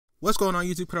What's going on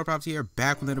YouTube? CodedProphecy here,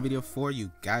 back with another video for you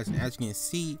guys, and as you can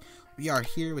see, we are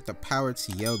here with the powered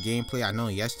Ciel gameplay. I know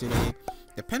yesterday,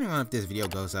 depending on if this video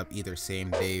goes up either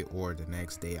same day or the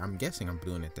next day, I'm guessing I'm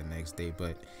doing it the next day,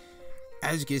 but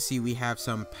as you can see, we have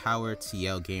some powered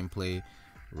Ciel gameplay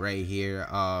right here.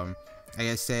 Like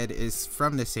I said, it's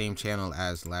from the same channel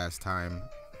as last time.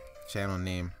 Channel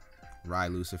name Rye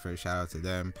Lucifer, shout out to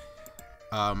them.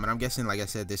 And I'm guessing, like I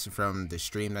said, this is from the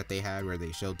stream that they had where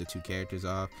they showed the two characters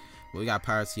off. But we got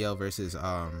Powered Ciel versus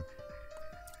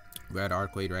Red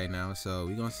Arcade right now, so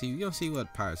we're gonna see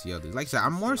what Powered Ciel does. Like I said,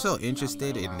 I'm more so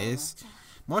interested in this,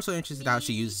 more so interested how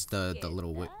she uses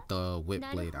the whip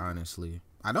blade. Honestly,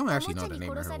 I don't actually know the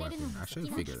name of her weapon. I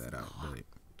should figure that out, but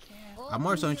I'm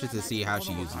more so interested to see how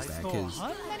she uses that, because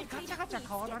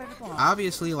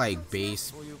obviously, like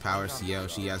base Power Ciel,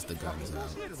 she has the guns out.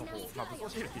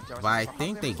 But I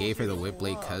think they gave her the whip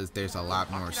blade because there's a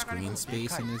lot more screen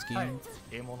space in this game.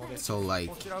 So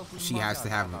like, she has to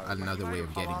have another way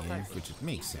of getting in, which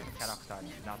makes sense.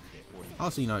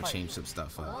 Also, you know, it changed some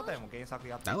stuff up.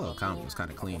 That little combo was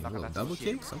kind of clean. Little double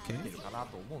kicks, okay.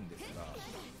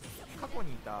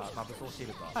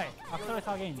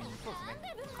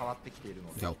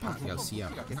 Yo, Ciel,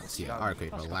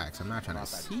 Arcade, relax. I'm not trying to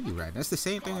see you right now. That's the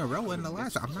same thing in row in the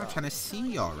last one. I'm not trying to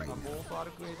see y'all right now.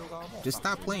 Just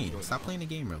stop playing. Stop playing the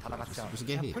game real quick. Just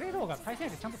get hit.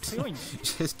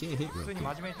 Just get hit real quick.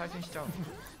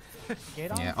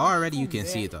 Yeah, already you can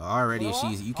see though. Already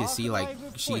you can see like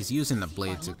she's using the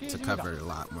blade to cover a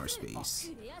lot more space.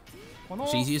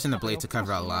 She's using the blade to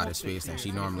cover a lot of space that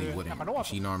she normally wouldn't.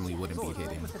 She normally wouldn't be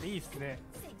hitting.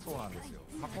 Wow,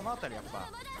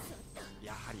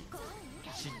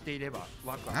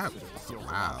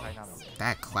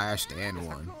 that clashed and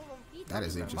won. That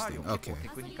is interesting. Okay.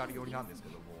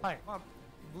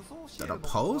 The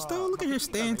pose though? Look at her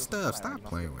stand stuff. Stop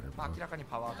playing with her, bro.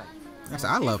 Actually,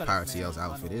 I love Power Ciel's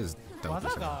outfit. It is dope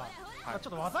as hell. ちょっ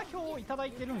と技表をいただ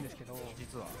いてるんですけど、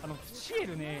シエ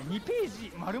ルね、2ペー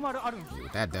ジ丸々あるんですよ。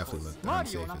That definitely looked unsafe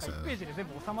as hell. 1ページで全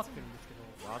部収まってるんですけ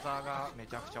ど、技がめ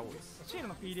ちゃくちゃ多いです。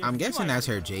I'm guessing that's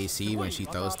her JC when she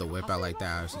throws the whip out like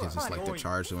that, because it's like the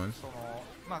charged one.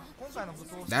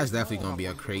 That's definitely gonna be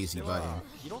a crazy button.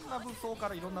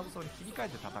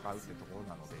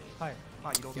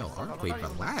 Yo, Arcade,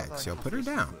 relax. Yo, put her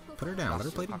down. Put her down. Let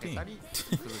her play the game.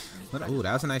 Ooh,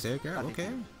 that was a nice air grab.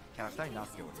 Okay.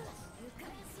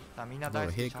 A little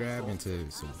hit grab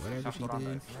into some whatever she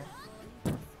did.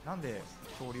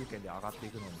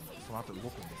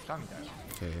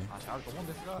 Okay.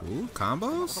 Ooh,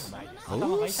 combos?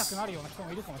 Ooh.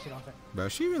 Bro,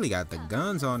 she really got the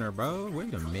guns on her, bro.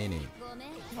 Wait a minute.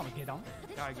 Oh,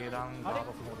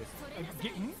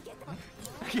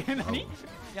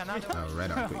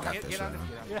 Red Arcade got this one.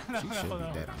 She should be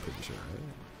dead, I'm pretty sure, right?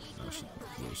 No,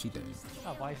 she dead.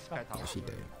 Yeah, she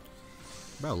dead.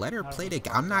 Bro, let her play the.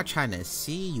 I'm not trying to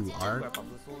see you, Arc.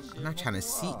 I'm not trying to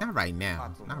see. Not right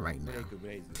now. Not right now.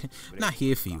 I'm not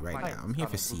here for you right now. I'm here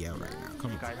for Ciel right now.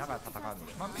 Come on.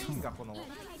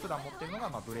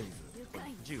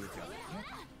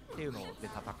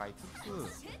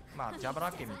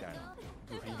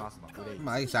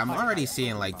 I'm already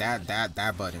seeing like that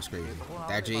button's crazy.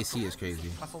 That JC is crazy.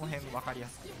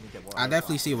 I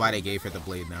definitely see why they gave her the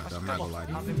blade now, though. I'm not gonna lie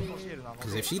to you.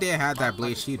 Because if she didn't have that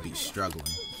blade, she'd be struggling.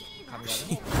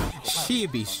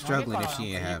 She'd be struggling if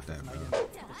she didn't have that, bro.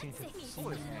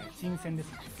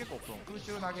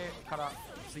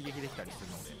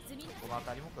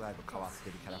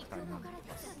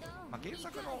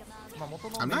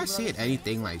 I'm not seeing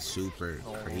anything like super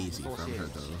crazy from her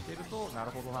though.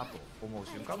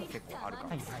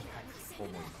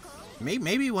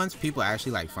 Maybe once people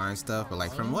actually like find stuff, but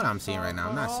like from what I'm seeing right now,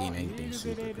 I'm not seeing anything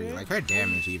super crazy. Like her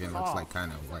damage even looks like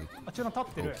kind of like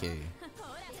okay.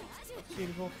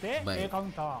 But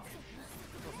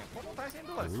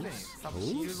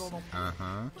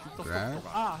grab.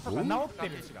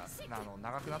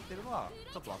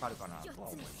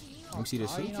 You see the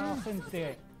suit?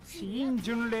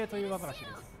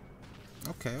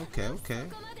 Okay.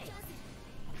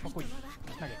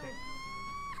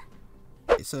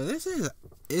 So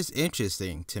it's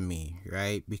interesting to me,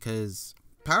 right? Because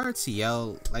Powered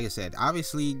Ciel, like I said,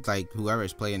 obviously like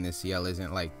whoever's playing this Ciel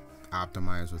isn't like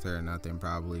optimized with her or nothing,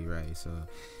 probably, right? So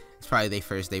it's probably their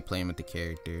first day playing with the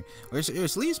character, which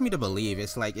leads me to believe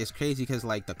it's crazy because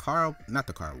like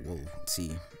puppet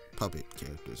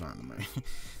characters aren't the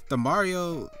the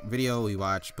Mario video we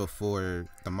watched before,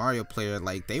 the Mario player,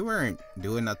 like they weren't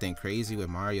doing nothing crazy with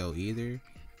Mario either,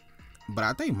 But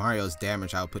I think Mario's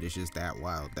damage output is just that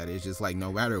wild that it's just like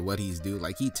no matter what he's do,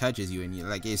 like he touches you and you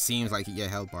like it seems like your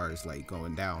health bar is like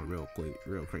going down real quick,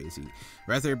 real crazy.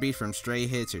 Whether it be from stray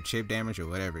hits or chip damage or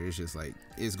whatever, it's just like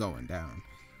it's going down.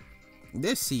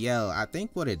 This Ciel, I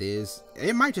think what it is,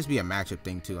 it might just be a matchup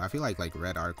thing too. I feel like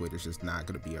Red Arcwid is just not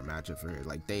gonna be a matchup for her.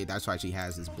 Like that's why she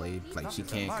has this blade. Like she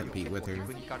can't compete with her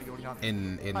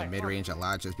in the mid range a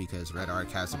lot just because Red Arc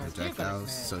has the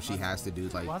projectiles, so she has to do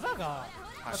like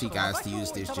she has to use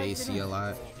this JC a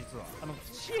lot,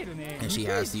 and she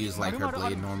has to use like her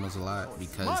blade normals a lot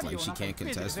because like she can't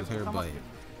contest with her. But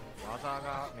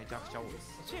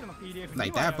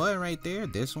like that button right there,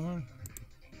 this one.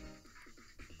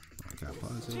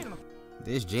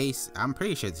 This JC, I'm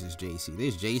pretty sure this is JC.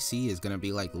 This JC is gonna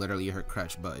be like literally her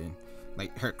crutch button,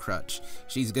 like her crutch.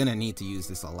 She's gonna need to use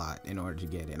this a lot in order to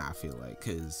get in. I feel like,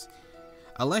 cause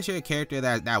unless you're a character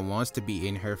that wants to be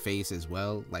in her face as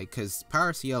well, like, cause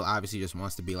Power Ciel obviously just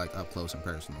wants to be like up close and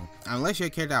personal. Unless you're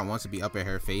a character that wants to be up in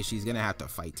her face, she's gonna have to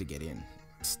fight to get in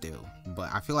still.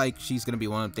 But I feel like she's gonna be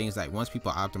one of the things like once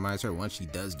people optimize her, once she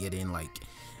does get in, like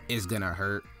it's gonna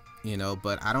hurt. You know,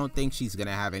 but I don't think she's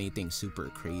gonna have anything super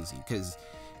crazy because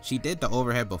she did the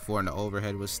overhead before and the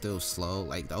overhead was still slow.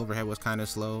 Like the overhead was kind of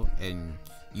slow and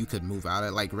you could move out of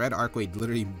it. Like Red Arcwid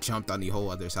literally jumped on the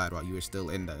whole other side while you were still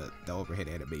in the overhead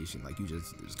animation. Like it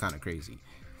was kind of crazy.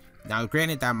 Now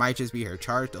granted that might just be her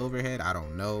charged overhead, I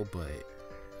don't know, but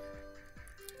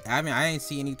I mean I didn't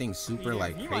see anything super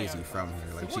like crazy from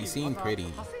her. Like she seemed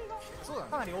pretty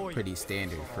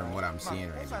standard from what I'm seeing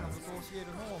right now.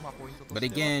 But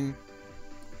again,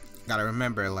 gotta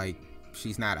remember, like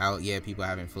she's not out yet. People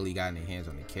haven't fully gotten their hands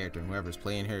on the character, and whoever's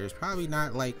playing her is probably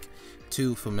not like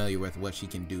too familiar with what she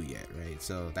can do yet, right?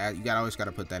 So that you always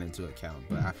gotta put that into account.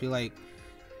 But I feel like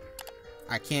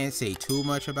I can't say too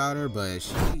much about her, but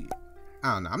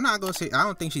I don't know. I'm not gonna say I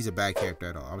don't think she's a bad character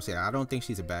at all. I'm saying I don't think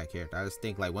she's a bad character. I just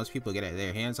think like once people get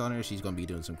their hands on her, she's gonna be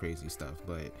doing some crazy stuff.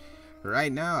 But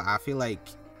right now, I feel like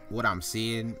what I'm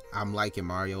seeing, I'm liking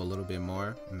Mario a little bit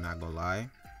more. I'm not gonna lie,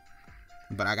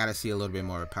 but I gotta see a little bit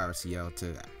more of Power Ciel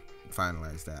to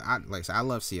finalize that. I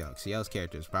love Ciel. Ciel's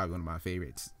character is probably one of my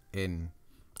favorites, and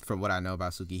from what I know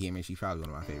about Tsukihime, she's probably one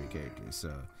of my favorite characters.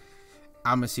 So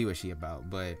I'm gonna see what she about,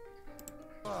 but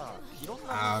I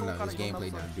don't know. This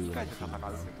gameplay doesn't do anything,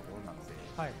 bro.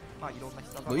 But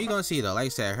we gonna see though. Like I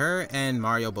said, her and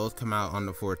Mario both come out on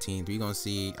the 14th. We gonna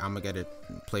see. I'm gonna get to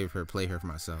play her for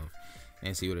myself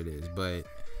and see what it is. But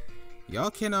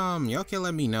y'all can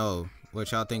let me know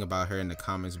what y'all think about her in the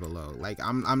comments below. Like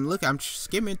I'm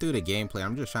skimming through the gameplay.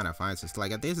 I'm just trying to find some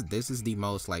like this is the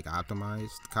most like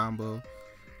optimized combo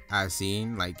I've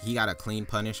seen. Like he got a clean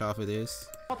punish off of this.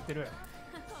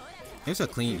 It's a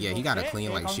clean, yeah, he got a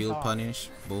clean like shield punish,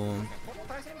 boom.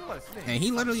 And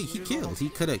he literally, he kills.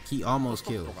 He almost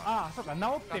killed.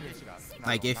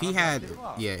 Like if he had,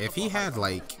 yeah, if he had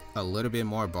like a little bit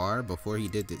more bar before he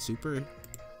did the super.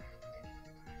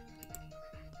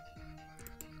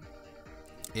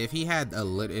 If he had a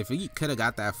little, if he could have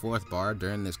got that 4th bar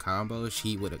during this combo,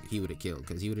 he would have killed,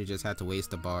 because he would have just had to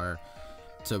waste the bar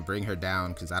to bring her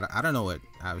down, because I don't know what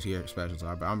obviously her specials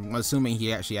are, but I'm assuming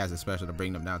he actually has a special to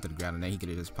bring them down to the ground, and then he could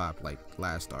have just popped like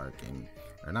Last Arc, and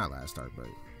or not Last Arc, but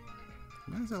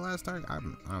when is it Last Arc?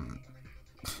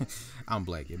 I'm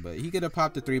blanking, but he could have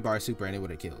popped the 3-bar super and it would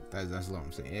have killed. That's what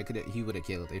I'm saying. He would have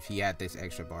killed if he had this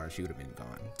extra bar. She would have been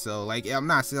gone. So like I'm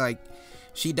not saying like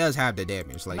she does have the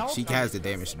damage. Like she has the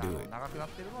damage to do it.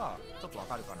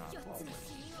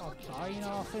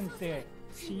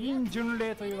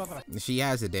 She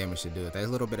has the damage to do it. That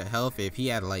little bit of health, if he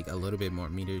had like a little bit more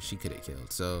meters, she could have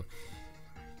killed. So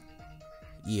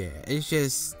yeah, it's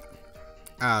just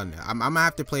I don't know. I'm gonna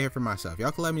have to play her for myself.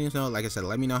 Y'all can let me know. Like I said,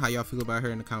 let me know how y'all feel about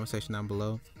her in the comment section down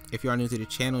below. If you are new to the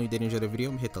channel and you did enjoy the video,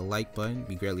 hit the like button.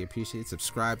 We greatly appreciate it.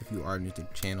 Subscribe if you are new to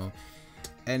the channel.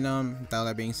 And with all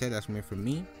that being said, that's it for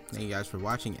me. Thank you guys for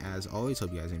watching. As always,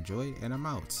 hope you guys enjoy, and I'm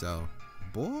out. So,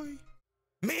 boy.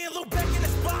 Man, look back in the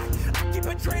spot. I keep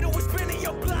a trade always spinning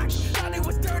your block. Thought it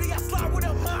was dirty, I slide with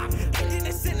a mop. And then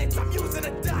it's in it.